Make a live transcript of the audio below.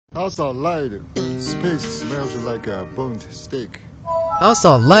Outside, space smells like a burnt steak.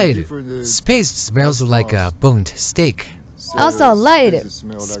 Outside, space smells like a burnt steak. Outside,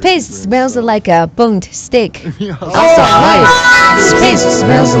 space smells like a burnt steak. Outside, space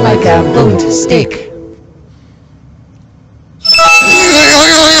smells like a burnt steak.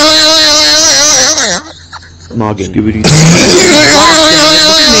 Mog, skibbity.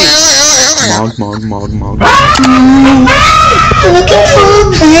 Mog. Looking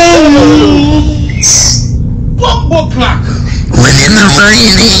for place. What clock? Within the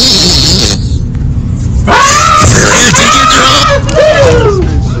rainy.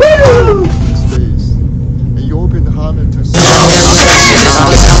 And you open the hammer to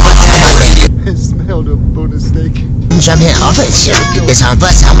smell the burnt steak. 上面好粉香，别唱不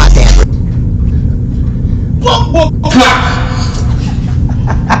唱嘛的。What clock?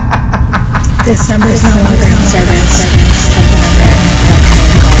 This number is no longer in service.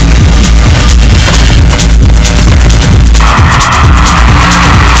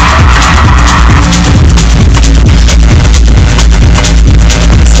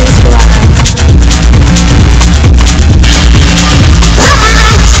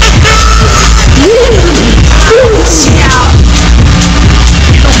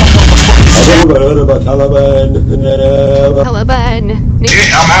 Taliban.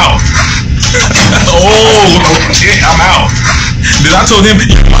 Shit, I'm out. Oh, shit, I'm out. Dude, I told him,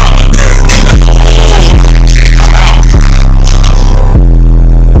 I'm out. I'm out.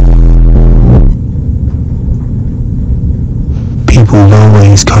 People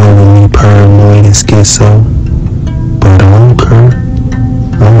always calling me paranoid and schizo, but I don't care.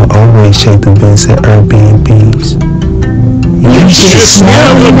 I'ma always check the vents at Airbnbs. You should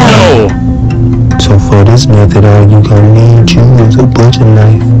smell the know. So for this method, all you gon' need you is a butcher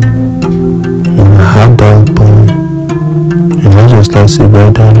knife and a hot dog bun. And I just like sit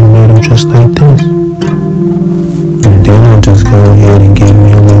right down the middle just like this. And then I just go ahead and get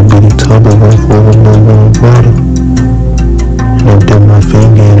me a little bitty Tupperware full of no warm water. And I dip my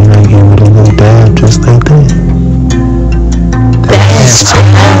finger in and I give it a little dab just like that. That's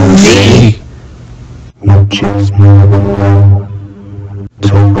me. You just move.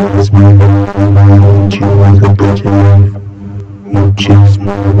 So fast, man, I need you as a butcher knife. You just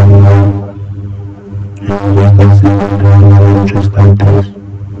move along. And I just like sit down the middle just like this.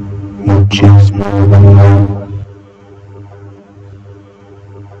 You just move along.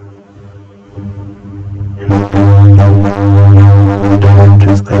 And I down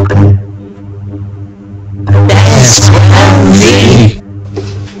just like that. That's me.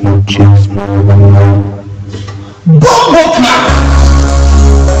 You just move along. What clock?